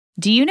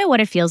Do you know what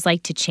it feels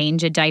like to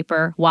change a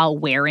diaper while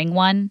wearing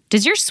one?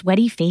 Does your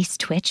sweaty face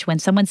twitch when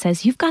someone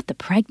says you've got the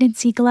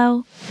pregnancy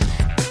glow?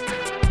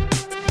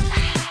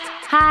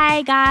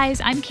 Hi, guys.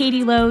 I'm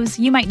Katie Lowe's.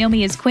 You might know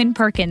me as Quinn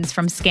Perkins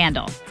from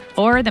Scandal,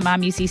 or the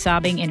mom you see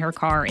sobbing in her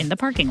car in the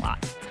parking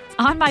lot.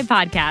 On my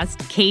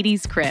podcast,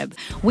 Katie's Crib,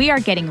 we are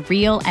getting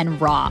real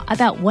and raw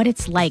about what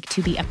it's like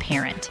to be a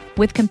parent,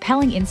 with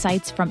compelling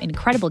insights from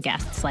incredible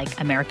guests like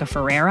America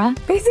Ferrera.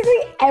 Basically,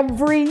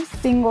 every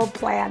single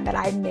plan that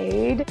I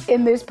made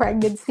in this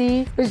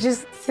pregnancy was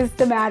just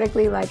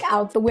systematically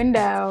out the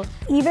window.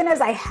 Even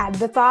as I had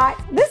the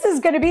thought, this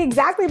is going to be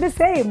exactly the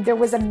same, there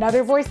was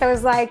another voice that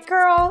was like,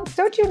 girl,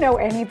 don't you know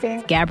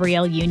anything?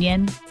 Gabrielle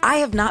Union. I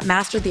have not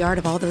mastered the art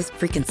of all those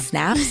freaking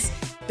snaps.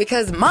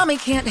 Because mommy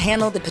can't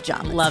handle the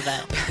pajamas. Love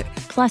it.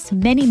 Plus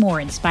many more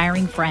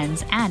inspiring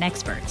friends and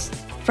experts.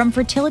 From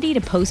fertility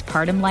to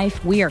postpartum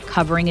life, we are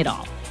covering it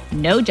all.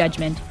 No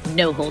judgment,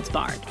 no holds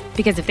barred.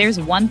 Because if there's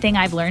one thing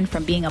I've learned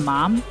from being a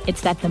mom,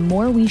 it's that the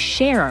more we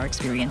share our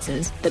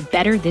experiences, the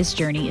better this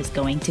journey is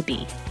going to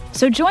be.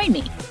 So join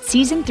me.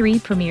 Season 3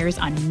 premieres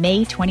on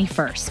May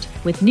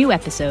 21st, with new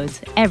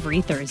episodes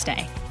every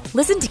Thursday.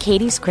 Listen to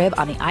Katie's Crib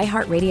on the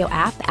iHeartRadio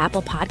app,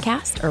 Apple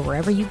Podcast, or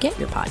wherever you get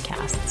your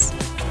podcasts.